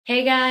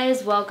Hey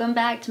guys, welcome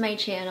back to my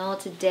channel.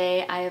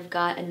 Today I have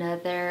got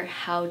another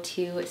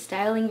how-to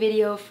styling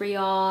video for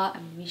y'all.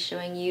 I'm gonna be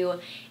showing you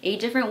 8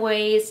 different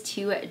ways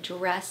to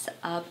dress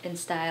up and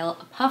style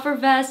a puffer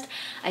vest.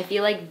 I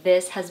feel like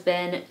this has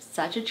been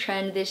such a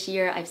trend this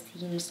year. I've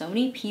seen so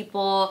many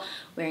people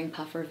wearing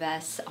puffer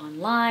vests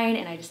online,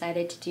 and I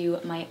decided to do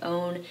my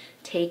own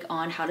take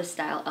on how to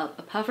style up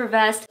a puffer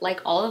vest. Like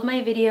all of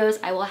my videos,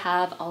 I will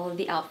have all of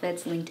the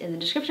outfits linked in the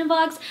description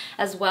box,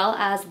 as well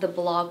as the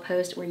blog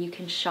post where you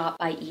can shop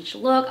by each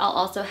look. I'll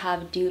also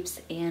have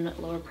dupes and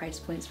lower price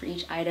points for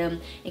each item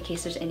in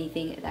case there's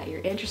anything that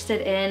you're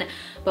interested in.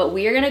 But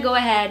we are gonna go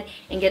ahead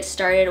and get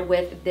started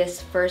with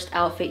this first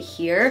outfit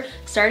here.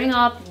 Starting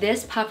off,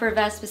 this puffer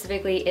vest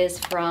specifically is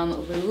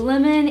from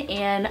Lululemon,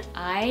 and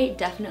I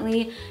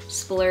definitely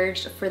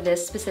splurged for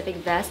this specific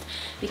vest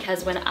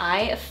because when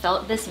I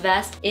felt this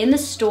vest in the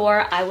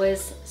store, I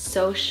was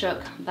so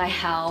shook by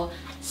how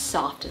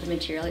soft the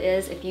material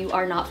is. If you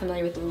are not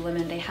familiar with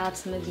Lululemon, they have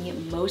some of the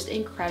most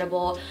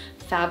incredible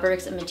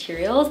fabrics and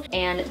materials,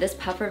 and this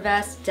puffer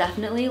vest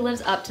definitely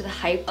lives up to the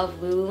hype of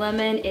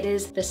Lululemon. It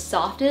is the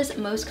softest,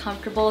 most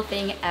comfortable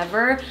thing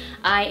ever.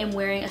 I am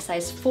wearing a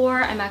size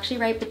 4. I'm actually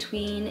right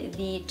between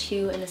the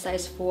 2 and the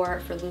size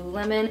 4 for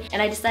Lululemon,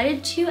 and I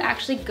decided to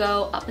actually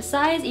go up a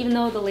size, even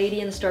though the lady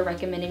in the store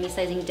recommended me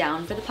sizing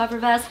down for the puffer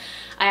vest.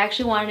 I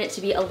actually wanted it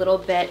to be a little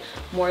bit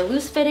more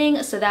loose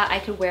fitting so that I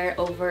could wear it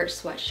over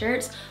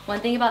sweatshirts. One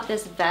thing about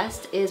this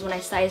vest is when I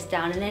sized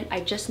down in it,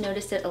 I just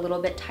noticed it a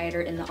little bit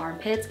tighter in the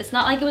armpits. It's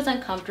not like it was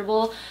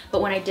uncomfortable,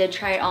 but when I did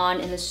try it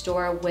on in the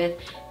store with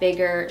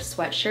bigger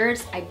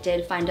sweatshirts, I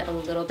did find it a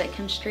little bit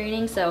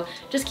constraining. So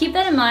just keep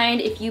that in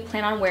mind. If you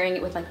plan on wearing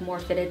it with like more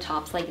fitted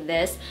tops like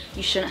this,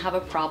 you shouldn't have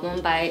a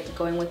problem by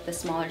going with the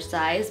smaller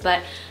size,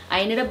 but I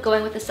ended up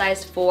going with the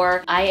size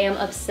 4. I am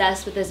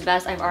obsessed with this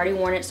vest. I've already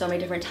worn it so many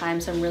different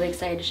times, so I'm really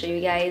excited to show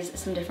you guys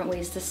some different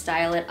ways to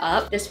style it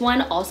up. This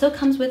one also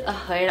comes with a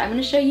hood. I'm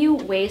gonna show you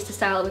ways to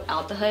style it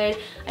without the hood.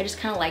 I just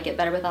kind of like it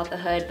better without the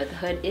hood, but the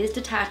hood is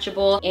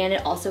detachable and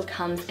it also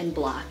comes in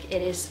black.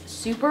 It is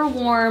super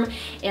warm,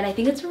 and I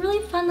think it's a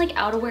really fun like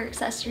outerwear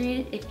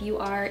accessory if you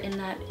are in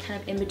that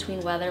kind of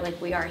in-between weather like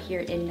we are here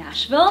in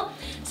Nashville.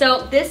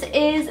 So this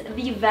is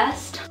the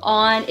vest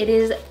on. It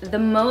is the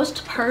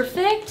most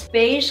perfect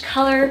beige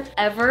color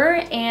ever,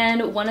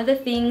 and one of the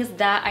things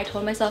that I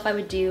told myself I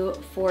would do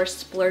for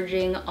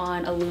splurging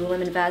on a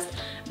Lululemon vest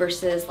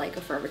versus like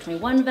a Forever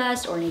 21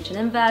 vest or an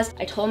H&M vest,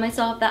 I told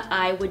myself that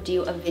I would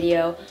do a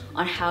video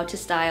on how to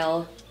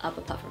style up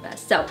a puffer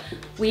vest. So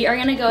we are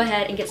gonna go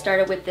ahead and get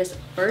started with this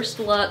first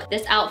look.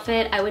 This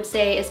outfit I would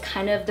say is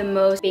kind of the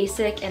most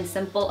basic and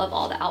simple of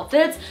all the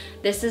outfits.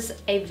 This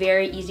is a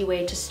very easy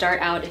way to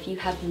start out if you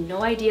have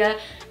no idea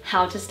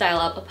how to style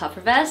up a puffer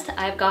vest.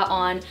 I've got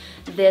on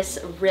this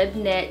rib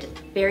knit,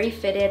 very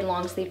fitted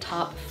long sleeve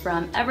top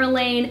from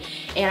Everlane,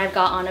 and I've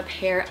got on a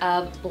pair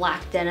of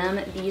black denim.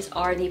 These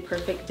are the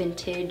perfect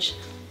vintage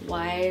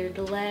wide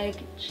leg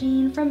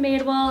jean from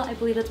Madewell. I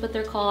believe that's what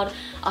they're called.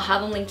 I'll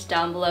have them linked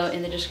down below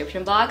in the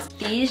description box.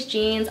 These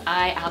jeans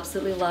I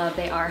absolutely love.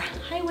 They are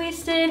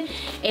high-waisted,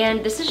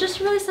 and this is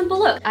just a really simple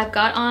look. I've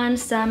got on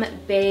some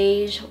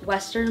beige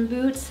Western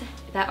boots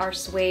that are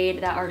suede,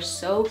 that are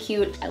so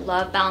cute. I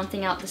love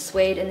balancing out the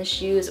suede in the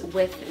shoes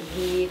with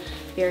the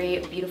very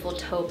beautiful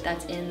taupe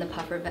that's in the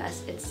puffer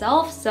vest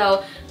itself.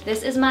 So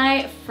this is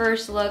my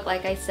first look.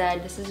 Like I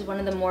said, this is one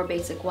of the more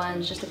basic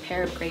ones, just a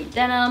pair of great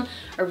denim,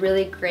 a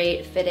really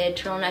great fitted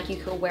turtleneck. You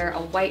could wear a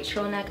white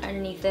turtleneck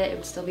underneath it. It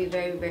would still be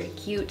very, very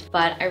cute.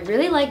 But I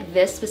really like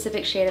this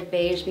specific shade of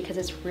beige because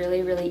it's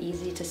really, really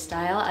easy to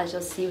style, as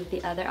you'll see with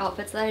the other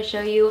outfits that I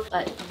show you.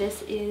 But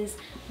this is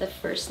the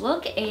first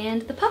look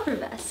and the puffer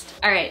vest.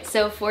 All right,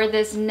 so for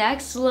this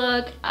next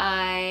look,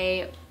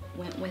 I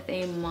went with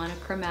a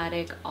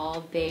monochromatic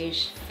all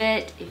beige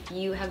fit. If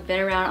you have been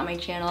around on my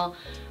channel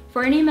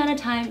for any amount of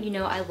time, you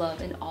know I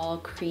love an all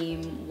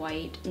cream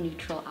white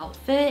neutral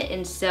outfit,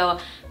 and so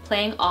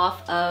playing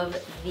off of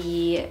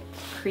the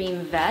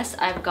cream vest,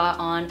 I've got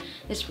on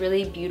this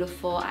really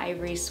beautiful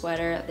ivory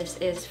sweater. This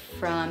is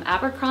from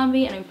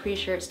Abercrombie, and I'm pretty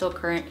sure it's still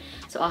current,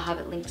 so I'll have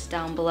it linked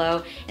down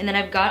below. And then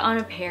I've got on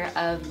a pair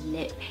of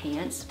knit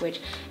pants, which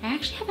I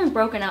actually haven't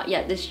broken out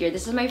yet this year.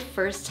 This is my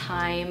first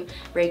time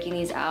breaking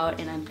these out,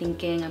 and I'm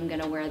thinking I'm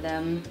gonna wear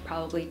them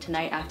probably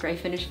tonight after I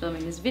finish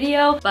filming this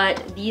video.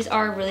 But these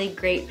are a really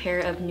great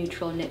pair of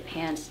neutral knit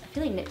pants. I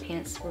feel like knit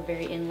pants were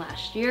very in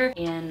last year,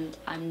 and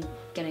I'm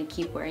gonna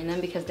keep wearing them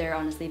because they're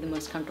honestly the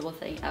most comfortable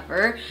thing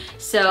ever.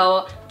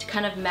 So to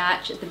kind of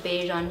match the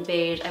beige on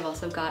beige, I've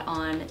also got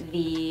on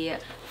the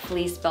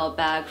fleece belt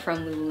bag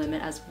from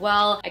Lululemon as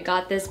well. I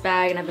got this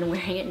bag and I've been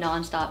wearing it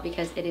nonstop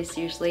because it is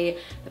seriously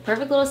the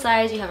perfect little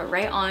size. You have it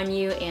right on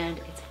you, and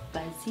it's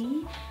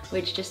fuzzy,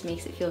 which just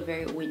makes it feel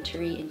very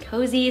wintry and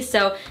cozy.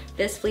 So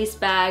this fleece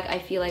bag I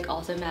feel like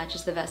also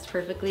matches the vest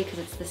perfectly because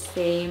it's the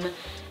same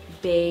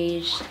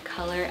beige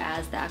color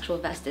as the actual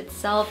vest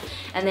itself.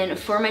 And then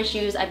for my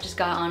shoes, I've just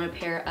got on a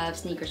pair of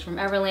sneakers from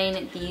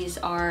Everlane. These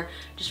are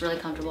just really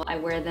comfortable. I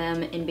wear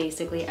them in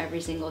basically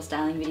every single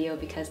styling video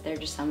because they're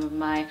just some of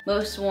my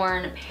most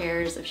worn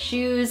pairs of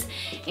shoes.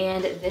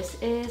 And this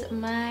is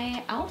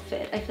my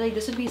outfit. I feel like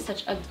this would be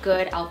such a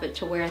good outfit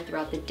to wear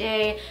throughout the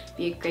day.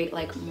 Be a great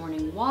like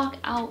morning walk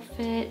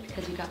outfit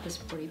because we got the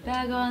sporty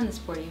bag on, the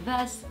sporty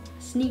vest,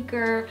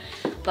 sneaker,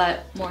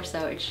 but more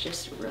so it's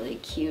just really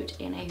cute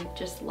and I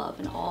just love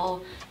an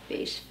all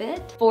beige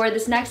fit. For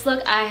this next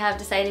look, I have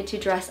decided to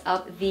dress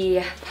up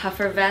the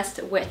puffer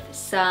vest with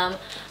some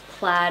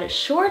plaid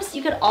shorts.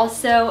 You could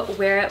also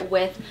wear it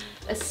with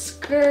a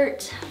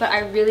skirt, but I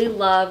really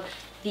love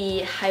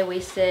the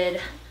high-waisted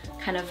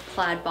kind of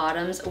plaid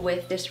bottoms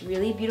with this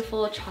really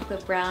beautiful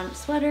chocolate brown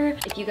sweater.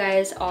 If you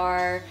guys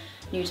are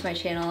new to my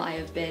channel, I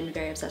have been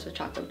very obsessed with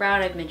chocolate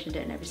brown. I've mentioned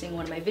it in every single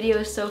one of my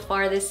videos so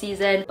far this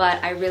season,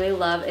 but I really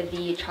love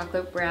the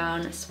chocolate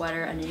brown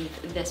sweater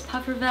underneath this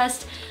puffer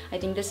vest. I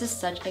think this is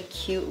such a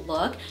cute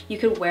look. You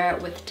could wear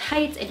it with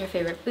tights and your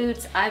favorite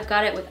boots. I've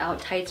got it without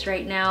tights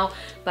right now,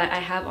 but I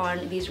have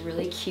on these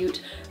really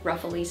cute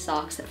ruffly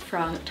socks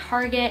from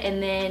Target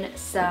and then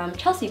some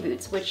Chelsea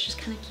boots, which just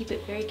kind of keep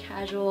it very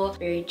casual,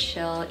 very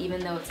chill, even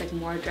though it's like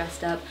more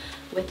dressed up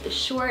with the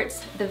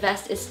shorts. The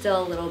vest is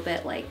still a little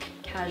bit like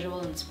casual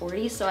and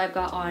sporty, so I've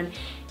got on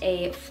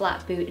a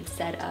flat boot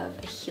instead of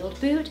a heeled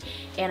boot,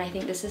 and I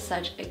think this is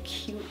such a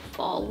cute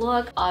fall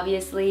look.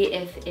 Obviously,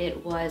 if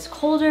it was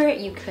colder,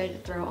 you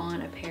could throw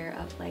on a pair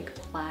of like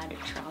plaid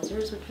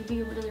trousers, which would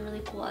be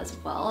really cool as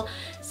well.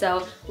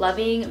 So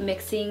loving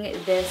mixing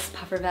this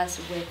puffer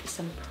vest with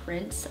some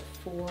prints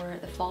for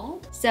the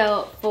fall.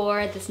 So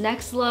for this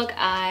next look,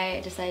 I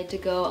decided to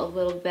go a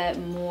little bit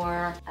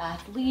more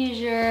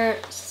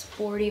athleisure,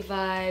 sporty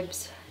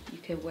vibes. You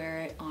could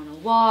wear it on a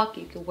walk,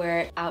 you could wear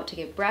it out to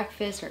get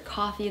breakfast or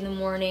coffee in the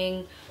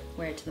morning,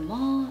 wear it to the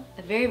mall.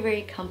 A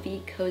very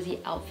comfy, cozy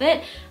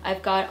outfit.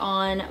 I've got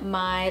on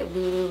my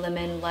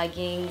Lululemon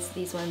leggings.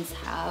 These ones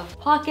have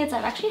pockets.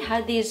 I've actually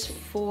had these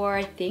for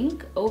I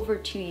think over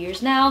 2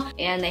 years now,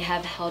 and they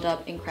have held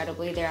up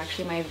incredibly. They're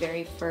actually my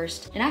very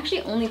first and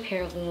actually only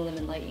pair of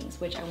Lululemon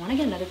leggings, which I want to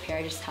get another pair.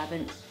 I just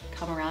haven't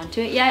come around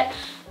to it yet.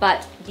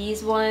 But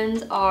these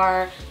ones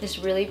are this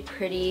really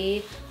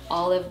pretty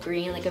olive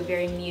green, like a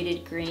very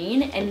muted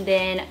green, and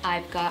then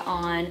I've got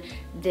on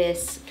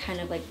this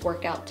kind of like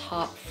workout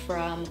top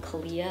from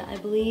Kalia, I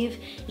believe.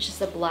 It's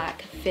just a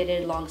black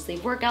fitted long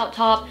sleeve workout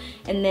top,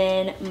 and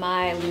then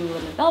my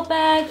Lululemon belt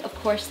bag, of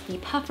course the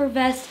puffer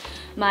vest,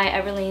 my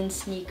Everlane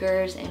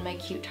sneakers, and my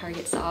cute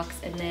Target socks,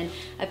 and then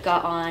I've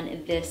got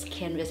on this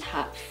canvas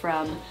hat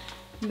from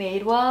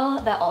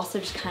Madewell that also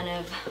just kind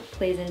of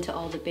plays into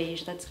all the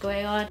beige that's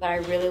going on. But I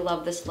really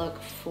love this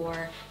look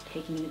for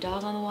taking the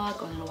dog on a walk,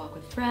 going on a walk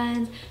with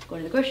friends,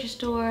 going to the grocery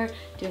store,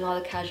 doing all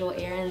the casual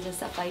errands and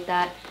stuff like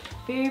that.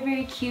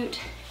 Very cute,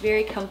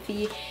 very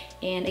comfy,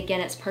 and again,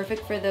 it's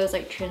perfect for those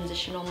like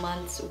transitional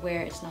months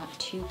where it's not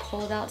too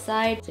cold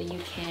outside, so you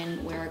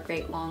can wear a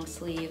great long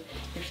sleeve,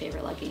 your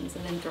favorite leggings,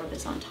 and then throw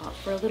this on top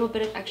for a little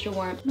bit of extra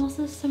warmth and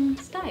also some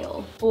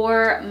style.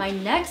 For my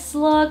next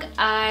look,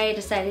 I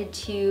decided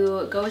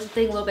to go with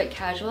something a little bit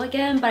casual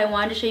again, but I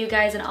wanted to show you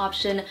guys an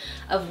option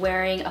of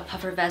wearing a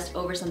puffer vest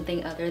over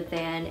something other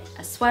than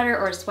a sweater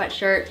or a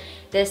sweatshirt.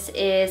 This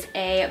is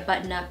a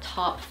button-up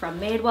top from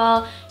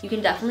Madewell. You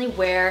can definitely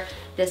wear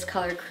this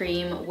color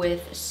cream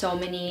with so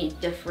many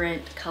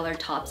different color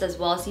tops as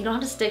well, so you don't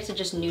have to stick to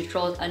just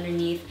neutrals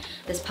underneath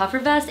this puffer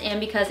vest.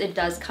 And because it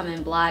does come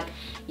in black,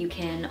 you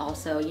can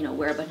also, you know,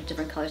 wear a bunch of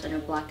different colors under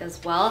black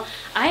as well.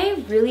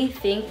 I really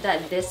think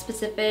that this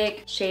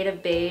specific shade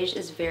of beige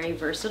is very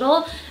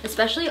versatile,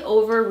 especially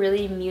over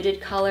really muted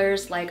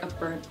colors like a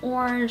burnt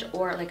orange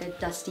or like a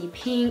dusty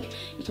pink.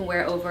 You can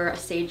wear it over a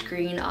sage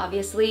green,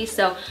 obviously.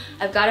 So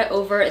I've got it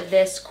over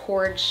this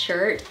cord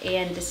shirt,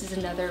 and this is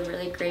another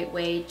really great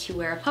way to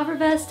wear a puffer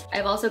vest.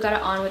 I've also got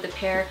it on with a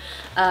pair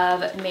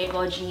of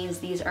Madewell jeans.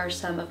 These are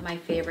some of my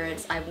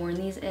favorites. I've worn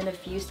these in a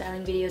few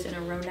styling videos in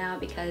a row now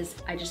because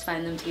I just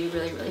find them to be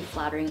really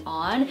flattering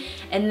on.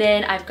 And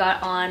then I've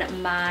got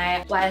on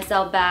my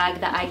YSL bag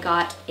that I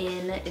got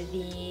in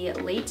the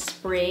late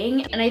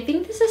spring, and I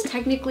think this is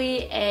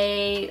technically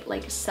a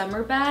like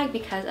summer bag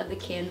because of the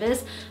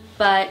canvas,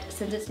 but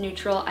since it's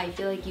neutral, I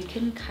feel like you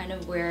can kind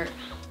of wear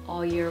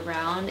all year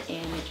round,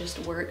 and it just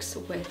works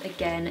with,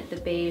 again, the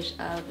beige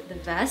of the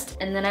vest.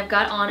 And then I've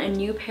got on a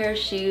new pair of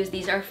shoes.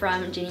 These are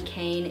from Jenny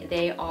Kane.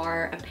 They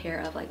are a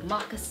pair of like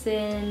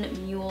moccasin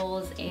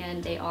mules,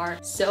 and they are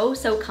so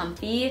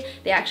comfy.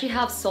 They actually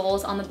have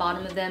soles on the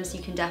bottom of them, so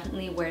you can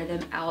definitely wear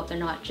them out. They're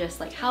not just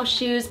like house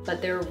shoes,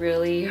 but they're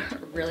really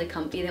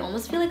comfy. They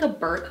almost feel like a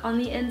Birk on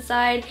the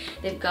inside.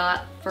 They've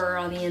got fur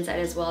on the inside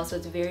as well, so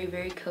it's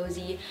very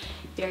cozy,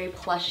 very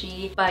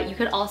plushy. But you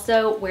could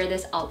also wear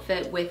this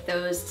outfit with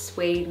those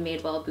suede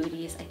Madewell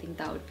booties. I think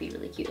that would be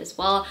really cute as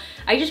well.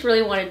 I just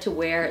really wanted to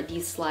wear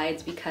these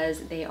slides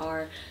because they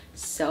are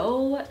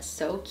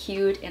so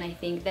cute, and I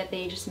think that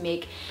they just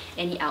make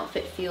any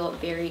outfit feel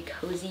very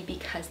cozy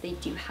because they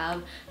do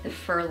have the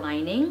fur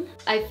lining.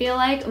 I feel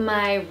like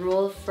my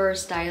rule for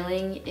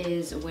styling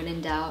is, when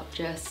in doubt,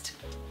 just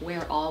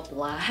wear all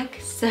black.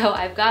 So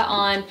I've got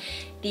on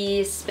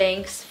these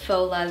Spanx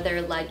faux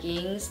leather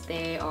leggings.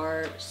 They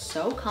are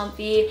so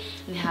comfy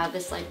and have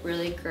this like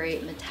really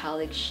great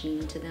metallic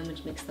sheen to them,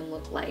 which makes them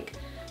look like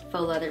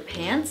faux leather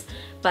pants,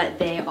 but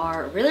they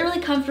are really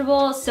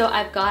comfortable. So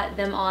I've got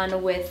them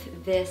on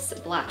with this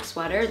black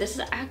sweater. This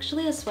is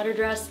actually a sweater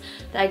dress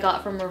that I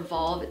got from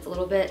Revolve. It's a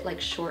little bit like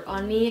short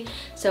on me,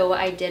 so what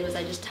I did was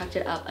I just tucked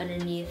it up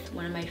underneath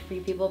one of my Free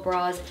People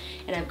bras,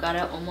 and I've got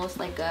it almost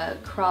like a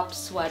cropped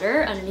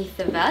sweater underneath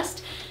the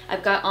vest.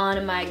 I've got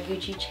on my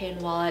Gucci chain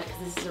wallet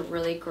because this is a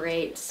really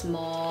great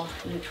small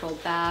neutral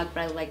bag,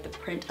 but I like the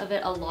print of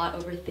it a lot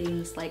over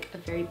things like a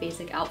very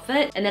basic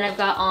outfit. And then I've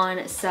got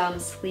on some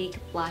sleek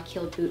black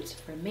heeled boots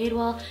from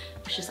Madewell,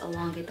 which just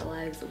elongate the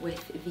legs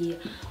with the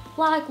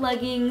black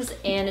leggings,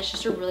 and it's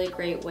just a really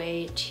great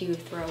way to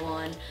throw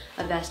on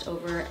a vest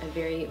over a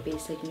very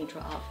basic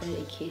neutral outfit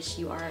in case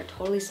you are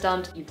totally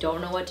stumped, you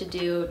don't know what to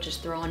do.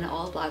 Just throw on an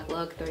all black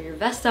look, throw your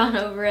vest on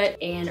over it,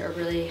 and a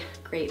really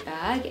great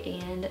bag,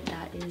 and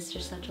that is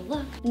just such a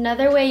look.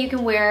 Another way you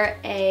can wear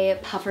a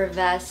puffer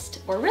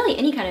vest, or really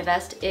any kind of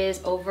vest, is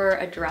over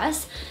a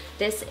dress.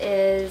 This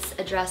is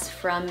a dress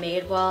from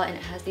Madewell, and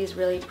it has these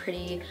really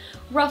pretty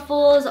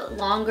ruffles,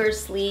 longer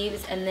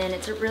sleeves, and then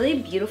it's a really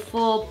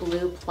beautiful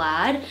blue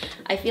plaid.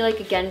 I feel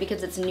like, again,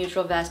 because it's a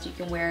neutral vest, you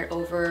can wear it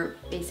over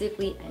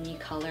basically any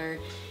color,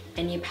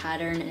 any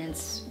pattern, and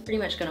it's pretty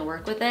much gonna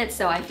work with it.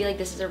 So I feel like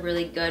this is a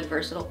really good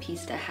versatile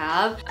piece to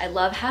have. I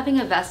love having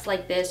a vest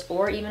like this,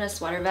 or even a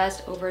sweater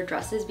vest over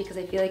dresses, because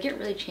I feel like it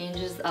really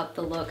changes up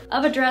the look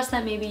of a dress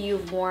that maybe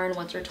you've worn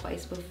once or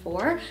twice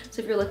before.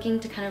 So if you're looking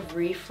to kind of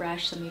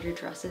refresh some of your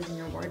dresses in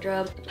your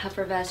wardrobe, a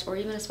puffer vest or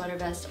even a sweater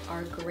vest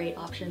are great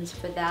options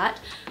for that.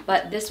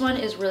 But this one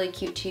is really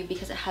cute too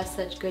because it has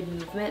such good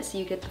movement, so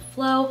you get the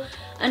flow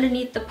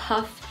underneath the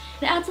puff.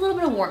 It adds a little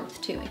bit of warmth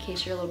too, in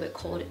case you're a little bit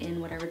cold in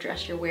whatever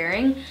dress you're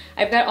wearing.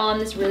 I've got on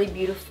this really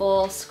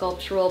beautiful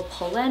sculptural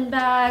pull-in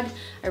bag.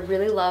 I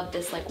really love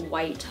this like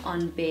white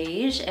on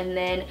beige. And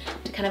then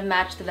to kind of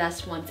match the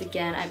vest once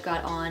again, I've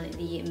got on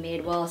the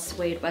Madewell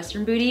suede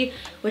western booty,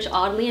 which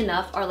oddly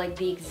enough are like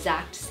the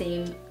exact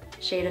same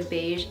shade of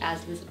beige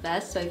as this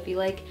vest. So I feel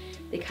like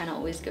they kind of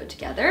always go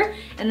together.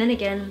 And then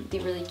again, the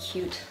really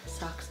cute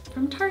socks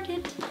from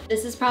Target.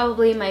 This is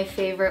probably my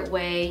favorite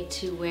way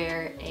to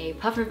wear a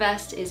puffer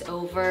vest, is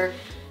over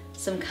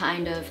some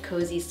kind of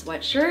cozy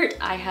sweatshirt.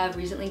 I have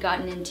recently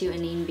gotten into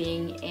Anine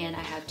Bing, and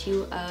I have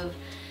two of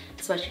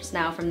sweatshirts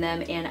now from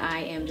them, and I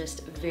am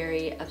just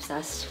very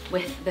obsessed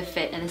with the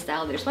fit and the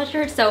style of their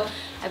sweatshirts. So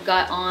I've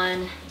got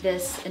on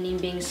this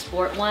Anine Bing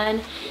sport one,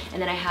 and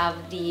then I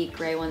have the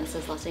gray one that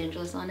says Los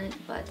Angeles on it,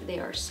 but they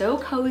are so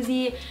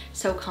cozy,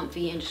 so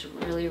comfy, and just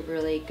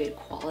really good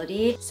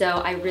quality. So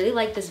I really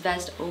like this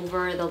vest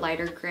over the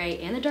lighter gray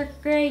and the darker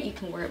gray. You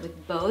can wear it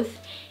with both,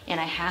 and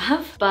I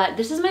have, but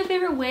this is my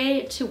favorite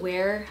way to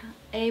wear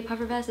a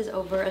puffer vest, is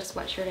over a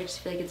sweatshirt. I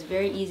just feel like it's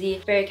very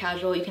easy, very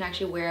casual. You can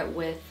actually wear it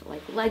with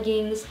like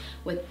leggings,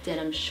 with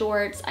denim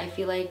shorts. I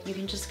feel like you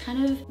can just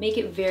kind of make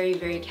it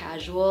very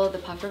casual, the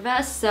puffer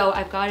vest. So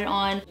I've got it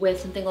on with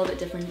something a little bit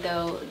different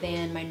though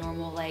than my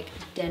normal like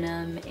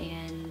denim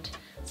and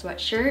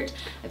sweatshirt.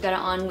 I've got it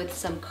on with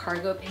some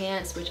cargo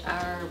pants, which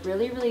are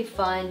really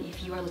fun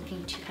if you are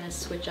looking to kind of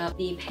switch up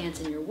the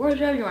pants in your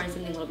wardrobe. You're wanting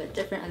something a little bit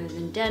different other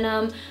than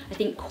denim. I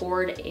think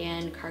cord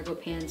and cargo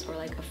pants, or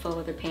like a faux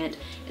leather pant,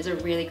 is a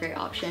really great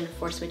option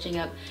for switching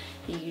up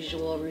the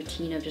usual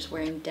routine of just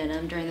wearing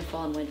denim during the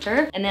fall and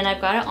winter. And then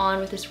I've got it on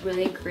with this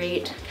really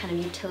great kind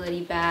of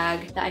utility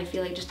bag that I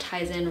feel like just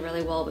ties in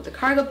really well with the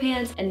cargo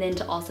pants, and then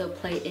to also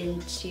play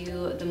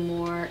into the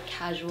more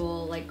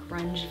casual like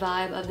grunge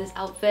vibe of this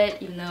outfit.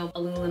 Even though a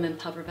Lululemon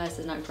puffer vest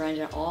is not grunge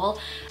at all,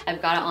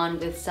 I've got it on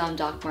with some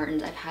Doc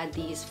Martens. I've had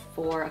these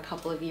for a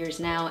couple of years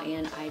now,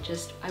 and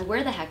I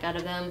wear the heck out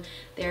of them.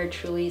 They're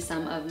truly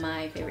some of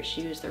my favorite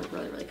shoes. They're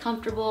really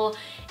comfortable,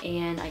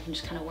 and I can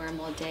just kind of wear them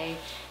all day,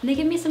 and they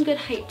give me some good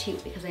height too,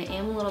 because I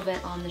am a little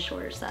bit on the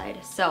shorter side.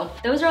 So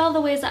those are all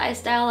the ways that I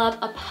style up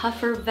a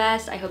puffer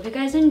vest. I hope you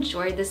guys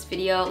enjoyed this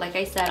video. Like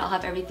I said, I'll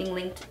have everything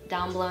linked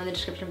down below in the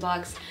description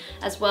box,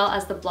 as well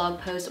as the blog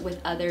post with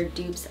other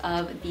dupes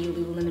of the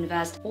Lululemon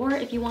vest. Or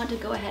if you want to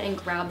go ahead and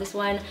grab this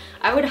one,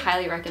 I would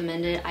highly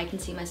recommend it. I can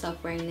see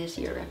myself wearing this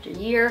year after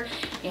year,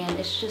 and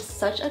it's just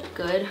such a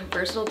good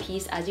versatile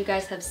piece. As you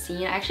guys have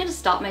seen, I actually had to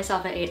stop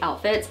myself at 8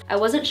 outfits. I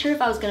wasn't sure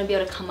if I was going to be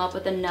able to come up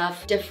with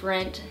enough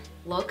different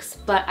looks,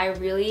 but I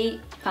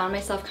really found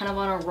myself kind of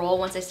on a roll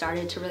once I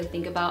started to really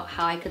think about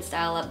how I could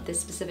style up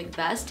this specific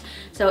vest.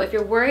 So if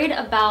you're worried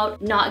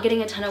about not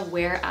getting a ton of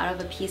wear out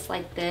of a piece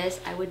like this,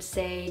 I would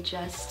say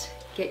just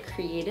get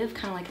creative,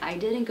 kind of like I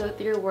did, and go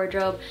through your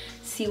wardrobe,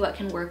 see what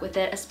can work with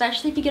it,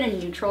 especially if you get a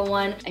neutral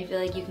one. I feel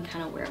like you can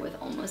kind of wear it with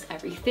almost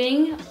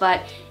everything.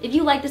 But if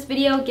you like this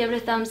video, give it a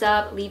thumbs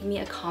up, leave me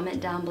a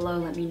comment down below,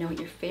 let me know what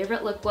your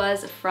favorite look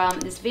was from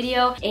this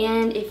video.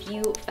 And if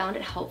you found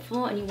it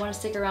helpful and you want to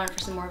stick around for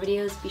some more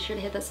videos, be sure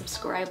to hit that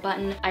subscribe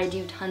button. I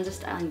do tons of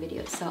styling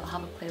videos, so I'll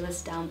have a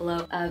playlist down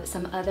below of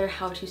some other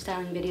how-to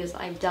styling videos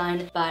I've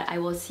done. But I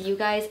will see you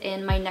guys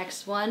in my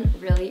next one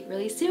really,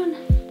 really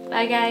soon.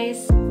 Bye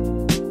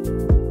guys.